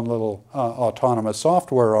their own little autonomous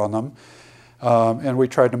software on them. And we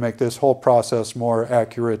tried to make this whole process more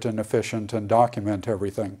accurate and efficient and document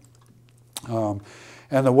everything.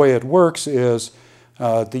 And the way it works is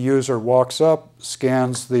the user walks up,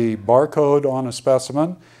 scans the barcode on a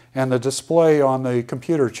specimen, and the display on the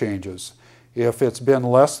computer changes. If it's been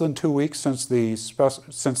less than 2 weeks since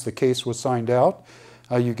the case was signed out,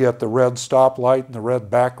 you get the red stoplight and the red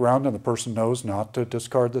background, and the person knows not to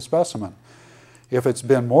discard the specimen. If it's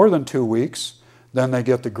been more than 2 weeks, then they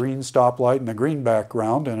get the green stoplight and the green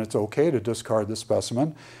background, and it's okay to discard the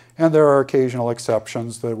specimen. And there are occasional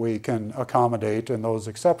exceptions that we can accommodate, and those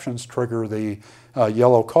exceptions trigger the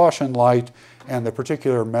yellow caution light and the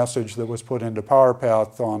particular message that was put into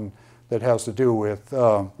PowerPath that has to do with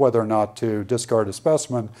whether or not to discard a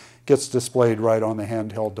specimen gets displayed right on the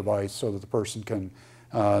handheld device so that the person can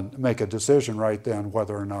make a decision right then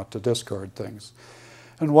whether or not to discard things.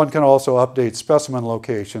 And one can also update specimen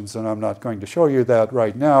locations, and I'm not going to show you that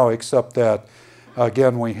right now, except that,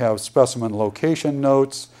 again, we have specimen location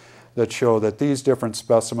notes that show that these different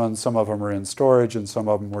specimens, some of them are in storage and some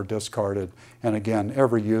of them were discarded. And again,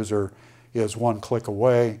 every user is one click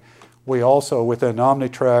away. We also, within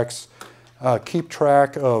OmniTrax, keep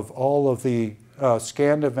track of all of the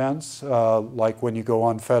scanned events, like when you go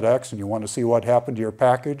on FedEx and you want to see what happened to your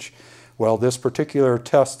package. Well, this particular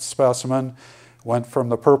test specimen went from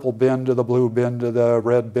the purple bin to the blue bin to the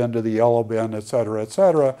red bin to the yellow bin, et cetera, et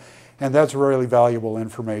cetera. And that's really valuable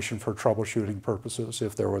information for troubleshooting purposes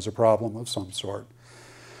if there was a problem of some sort.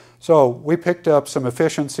 So we picked up some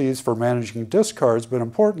efficiencies for managing discards, but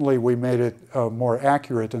importantly, we made it a more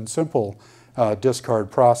accurate and simple discard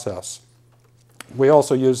process. We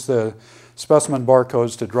also used the specimen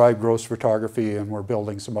barcodes to drive gross photography, and we're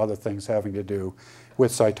building some other things having to do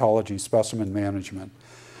with cytology specimen management.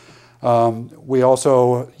 We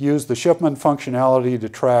also use the shipment functionality to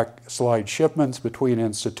track slide shipments between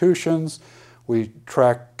institutions. We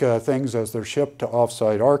track things as they're shipped to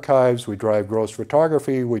offsite archives. We drive gross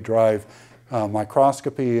photography. We drive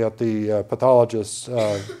microscopy at the pathologist's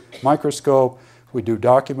microscope. We do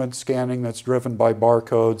document scanning that's driven by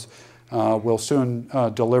barcodes. We'll soon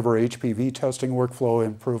deliver HPV testing workflow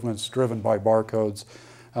improvements driven by barcodes.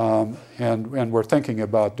 And we're thinking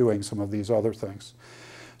about doing some of these other things.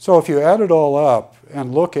 So if you add it all up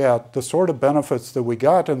and look at the sort of benefits that we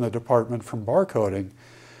got in the department from barcoding,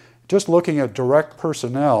 just looking at direct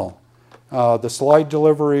personnel, the slide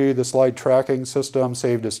delivery, the slide tracking system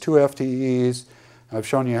saved us 2 FTEs. I've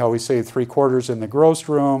shown you how we saved 3/4 in the gross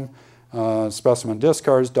room. Specimen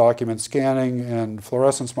discards, document scanning, and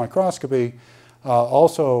fluorescence microscopy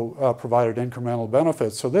also provided incremental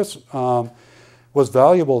benefits. So this was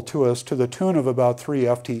valuable to us to the tune of about 3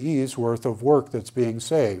 FTEs worth of work that's being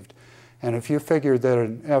saved. And if you figured that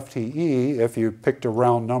an FTE, if you picked a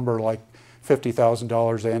round number like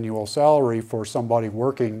 $50,000 annual salary for somebody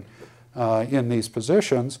working in these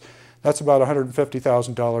positions, that's about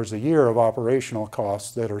 $150,000 a year of operational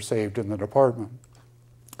costs that are saved in the department.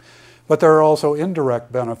 But there are also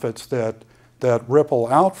indirect benefits that ripple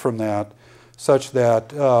out from that, such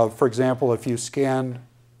that, for example, if you scan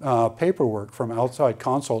paperwork from outside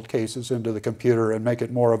consult cases into the computer and make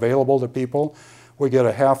it more available to people, we get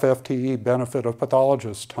a half FTE benefit of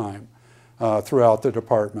pathologist time throughout the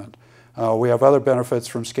department. We have other benefits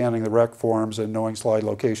from scanning the rec forms and knowing slide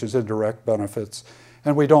locations, indirect benefits,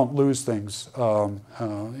 and we don't lose things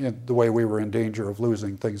in the way we were in danger of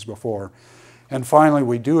losing things before. And finally,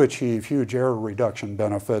 we do achieve huge error reduction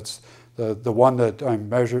benefits. The one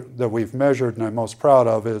that we've measured and I'm most proud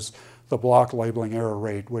of is the block labeling error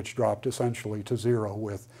rate, which dropped essentially to 0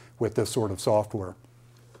 with this sort of software.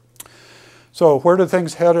 So where do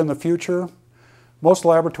things head in the future? Most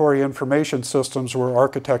laboratory information systems were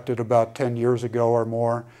architected about 10 years ago or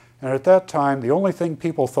more, and at that time the only thing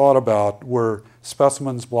people thought about were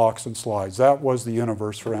specimens, blocks, and slides. That was the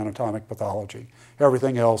universe for anatomic pathology.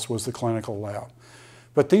 Everything else was the clinical lab.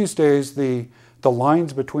 But these days the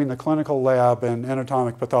lines between the clinical lab and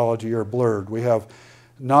anatomic pathology are blurred. We have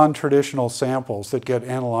non-traditional samples that get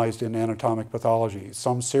analyzed in anatomic pathology.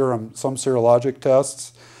 Some serum, some serologic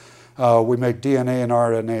tests. We make DNA and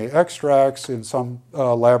RNA extracts. In some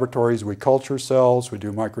laboratories, we culture cells, we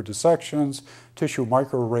do microdissections, tissue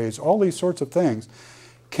microarrays. All these sorts of things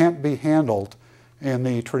can't be handled in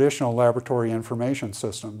the traditional laboratory information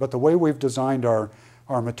system. But the way we've designed our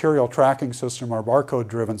material tracking system, our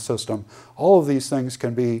barcode-driven system, all of these things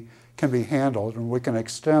can be handled, and we can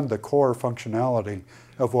extend the core functionality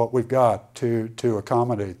of what we've got to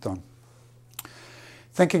accommodate them.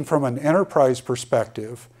 Thinking from an enterprise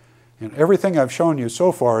perspective, and everything I've shown you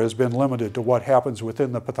so far has been limited to what happens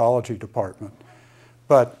within the pathology department.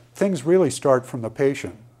 But things really start from the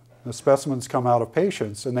patient. The specimens come out of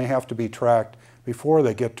patients, and they have to be tracked before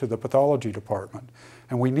they get to the pathology department.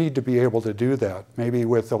 And we need to be able to do that, maybe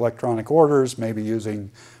with electronic orders, maybe using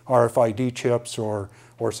RFID chips or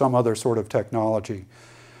some other sort of technology.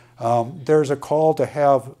 There's a call to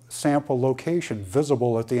have sample location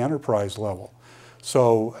visible at the enterprise level.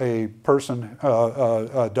 So a person,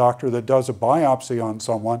 a doctor that does a biopsy on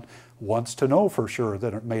someone wants to know for sure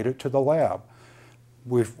that it made it to the lab.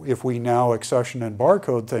 If we now accession and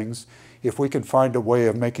barcode things, if we can find a way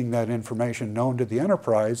of making that information known to the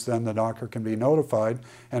enterprise, then the doctor can be notified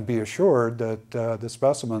and be assured that the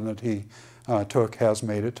specimen that he took has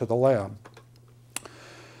made it to the lab.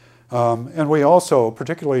 And we also,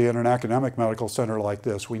 particularly in an academic medical center like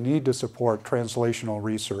this, we need to support translational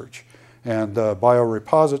research. And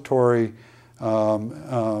biorepository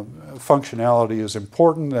functionality is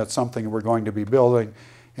important. That's something we're going to be building.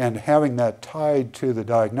 And having that tied to the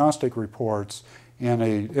diagnostic reports in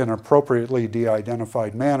an appropriately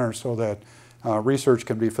de-identified manner so that research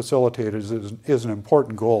can be facilitated is an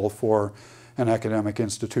important goal for an academic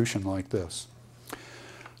institution like this.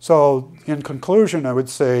 So in conclusion, I would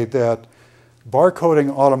say that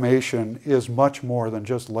barcoding automation is much more than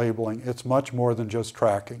just labeling. It's much more than just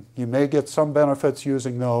tracking. You may get some benefits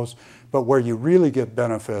using those, but where you really get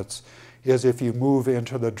benefits is if you move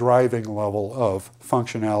into the driving level of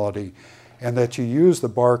functionality and that you use the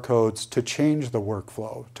barcodes to change the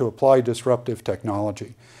workflow, to apply disruptive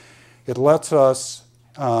technology. It lets us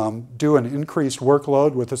do an increased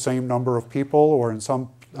workload with the same number of people, or in some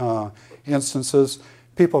instances,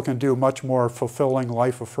 people can do much more fulfilling,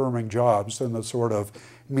 life-affirming jobs than the sort of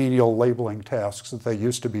menial labeling tasks that they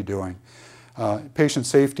used to be doing. Patient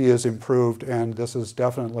safety is improved, and this is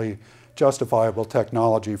definitely justifiable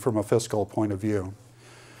technology from a fiscal point of view.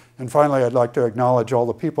 And finally, I'd like to acknowledge all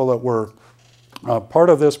the people that were part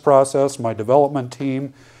of this process. My development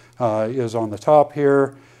team is on the top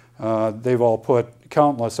here. They've all put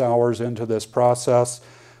countless hours into this process.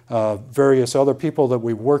 Various other people that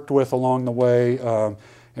we've worked with along the way.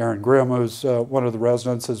 Aaron Grimm, who's one of the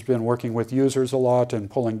residents, has been working with users a lot and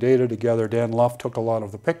pulling data together. Dan Luff took a lot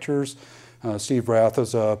of the pictures. Steve Rath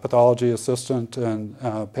is a pathology assistant, and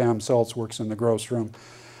Pam Seltz works in the gross room.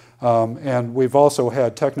 And we've also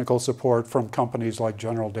had technical support from companies like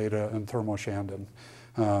General Data and Thermo Shandon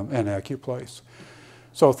and AccuPlace.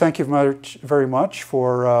 So thank you very much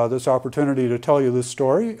for this opportunity to tell you this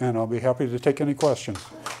story, and I'll be happy to take any questions.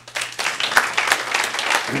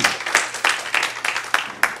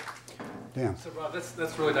 Dan. So Rob,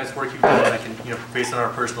 that's really nice work you've done. I can, based on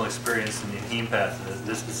our personal experience in heme path,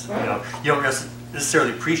 this is, you don't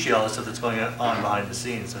necessarily appreciate all the stuff that's going on behind the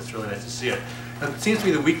scenes. So it's really nice to see it. And it seems to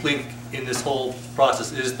me the weak link in this whole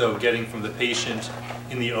process is, though, getting from the patient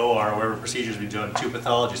in the OR, or whatever procedures we do, to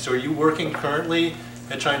pathology. So are you working currently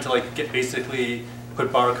at trying to basically put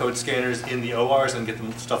barcode scanners in the ORs and get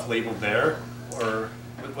them stuff labeled there, or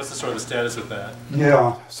what's the sort of status with that?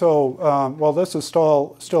 Yeah, so, well, this is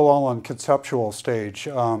still all on conceptual stage.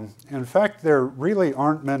 In fact, there really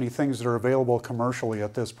aren't many things that are available commercially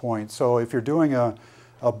at this point. So if you're doing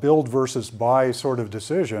a build versus buy sort of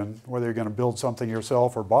decision, whether you're going to build something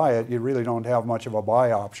yourself or buy it, you really don't have much of a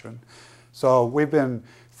buy option. So we've been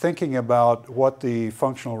thinking about what the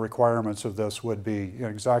functional requirements of this would be,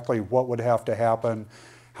 exactly what would have to happen,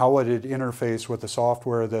 how would it interface with the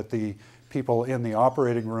software that the people in the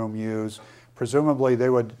operating room use. Presumably they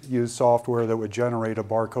would use software that would generate a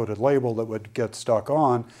barcoded label that would get stuck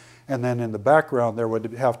on, and then in the background there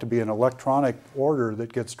would have to be an electronic order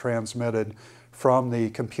that gets transmitted from the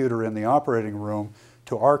computer in the operating room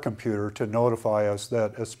to our computer to notify us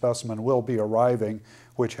that a specimen will be arriving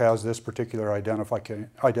which has this particular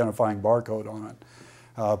identifying barcode on it.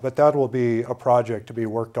 But that will be a project to be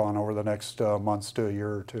worked on over the next months to a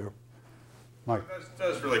year or two. Mike. That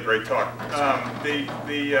was really great talk. How do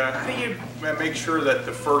you make sure that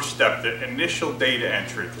the first step, the initial data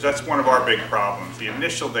entry, because that's one of our big problems, the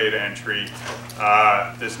initial data entry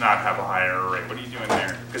does not have a high error rate. What are you doing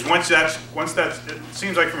there? Because once that's, it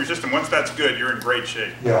seems like from your system, once that's good, you're in great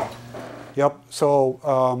shape. Yeah. Yep.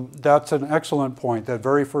 So that's an excellent point. That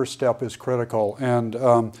very first step is critical, and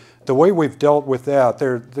the way we've dealt with that,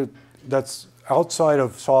 that's outside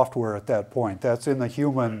of software at that point. That's in the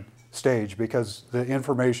human stage because the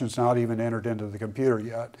information is not even entered into the computer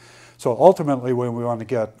yet. So ultimately, when we want to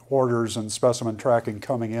get orders and specimen tracking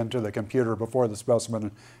coming into the computer before the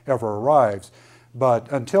specimen ever arrives. But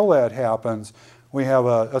until that happens, we have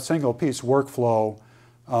a single piece workflow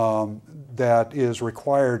that is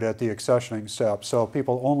required at the accessioning step. So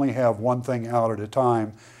people only have one thing out at a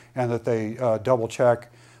time, and that they double check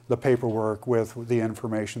the paperwork with the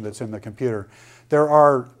information that's in the computer.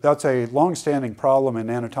 That's a long-standing problem in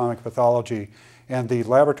anatomic pathology, and the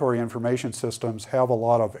laboratory information systems have a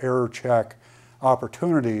lot of error check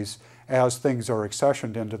opportunities as things are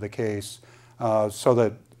accessioned into the case, so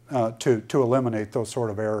that to eliminate those sort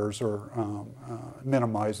of errors or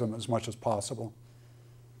minimize them as much as possible.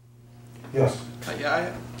 Yes.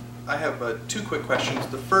 Yeah, I have two quick questions.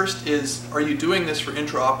 The first is, are you doing this for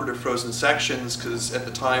intraoperative frozen sections? Because at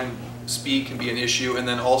the time, speed can be an issue, and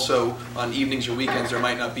then also on evenings or weekends, there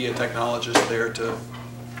might not be a technologist there to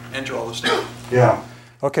enter all this data. Yeah.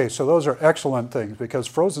 Okay, so those are excellent things, because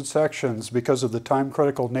frozen sections, because of the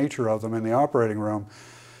time-critical nature of them in the operating room,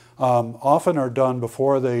 often are done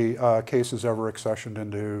before the case is ever accessioned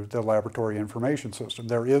into the laboratory information system.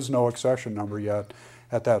 There is no accession number yet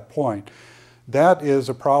at that point. That is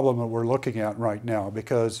a problem that we're looking at right now,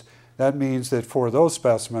 because that means that for those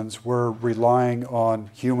specimens, we're relying on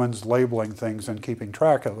humans labeling things and keeping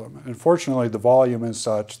track of them. Unfortunately, the volume is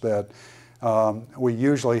such that we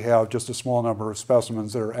usually have just a small number of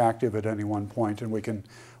specimens that are active at any one point, and we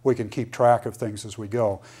can keep track of things as we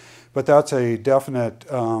go. But that's a definite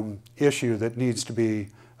issue that needs to be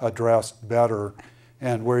addressed better,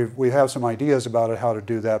 and we have some ideas about it, how to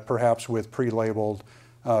do that, perhaps with pre-labeled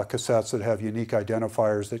cassettes that have unique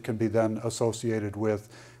identifiers that can be then associated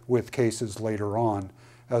with cases later on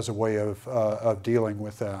as a way of dealing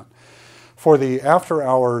with that. For the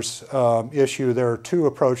after-hours issue, there are two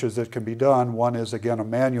approaches that can be done. One is, again, a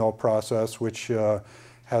manual process, which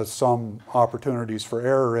has some opportunities for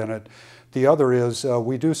error in it. The other is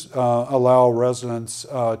we do allow residents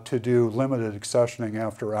to do limited accessioning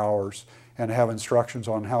after hours and have instructions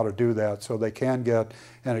on how to do that, so they can get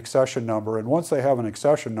an accession number. And once they have an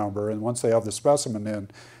accession number and once they have the specimen in,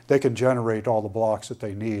 they can generate all the blocks that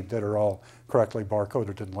they need that are all correctly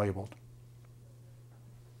barcoded and labeled.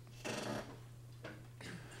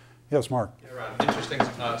 Yes, Mark. Yeah, Rod, interesting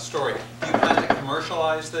story. Do you plan to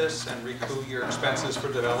commercialize this and recoup your expenses for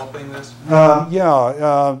developing this?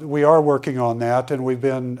 Yeah, we are working on that, and we've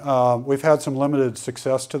had some limited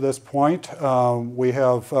success to this point. We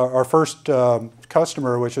have our first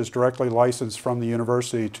customer, which is directly licensed from the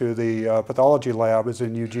university to the pathology lab, is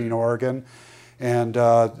in Eugene, Oregon. And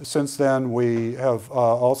since then, we have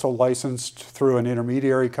also licensed through an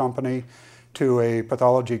intermediary company to a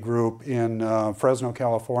pathology group in Fresno,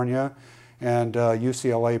 California, and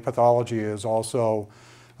UCLA Pathology is also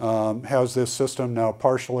has this system now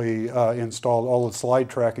partially installed. All the slide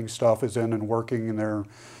tracking stuff is in and working, and they're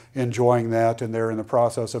enjoying that, and they're in the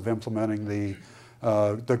process of implementing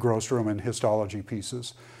the gross room and histology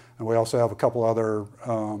pieces. And we also have a couple other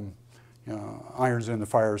irons in the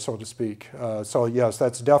fire, so to speak. So yes,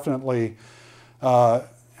 that's definitely on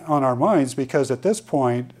our minds, because at this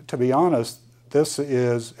point, to be honest, this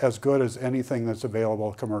is as good as anything that's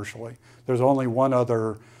available commercially. There's only one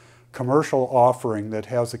other commercial offering that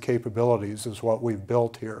has the capabilities, is what we've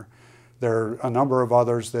built here. There are a number of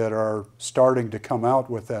others that are starting to come out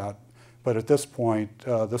with that, but at this point,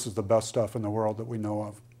 this is the best stuff in the world that we know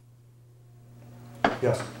of.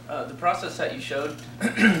 Yes? The process that you showed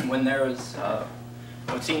when there was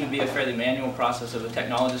what seemed to be a fairly manual process of a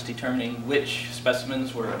technologist determining which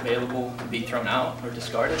specimens were available to be thrown out or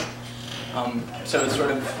discarded. So it's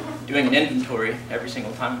sort of doing an inventory every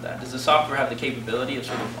single time of that. Does the software have the capability of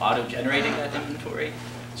sort of auto-generating that inventory?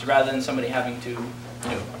 So rather than somebody having to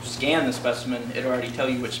scan the specimen, it already tell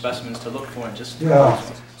you which specimens to look for and just... Yeah.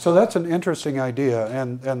 So that's an interesting idea,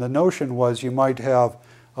 and the notion was you might have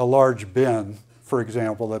a large bin, for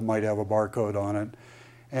example, that might have a barcode on it,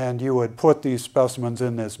 and you would put these specimens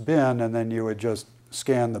in this bin, and then you would just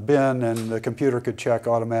scan the bin, and the computer could check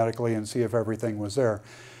automatically and see if everything was there.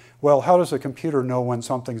 Well, how does a computer know when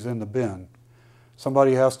something's in the bin?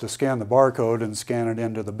 somebody has to scan the barcode and scan it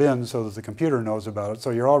into the bin so that the computer knows about it. So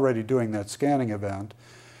you're already doing that scanning event.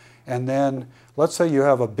 And then let's say you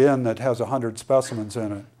have a bin that has 100 specimens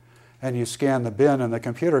in it, and you scan the bin and the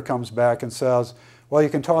computer comes back and says, well, you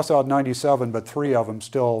can toss out 97, but 3 of them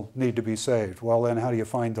still need to be saved. Well, then how do you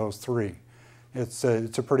find those 3? It's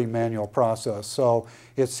a pretty manual process. So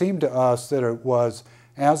it seemed to us that it was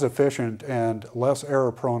as efficient and less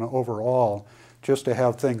error prone overall just to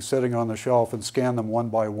have things sitting on the shelf and scan them one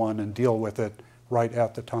by one and deal with it right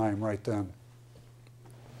at the time, right then.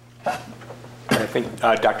 I think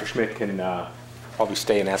Dr. Schmidt can probably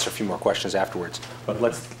stay and answer a few more questions afterwards. But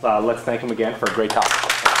let's thank him again for a great talk.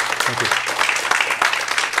 Thank you.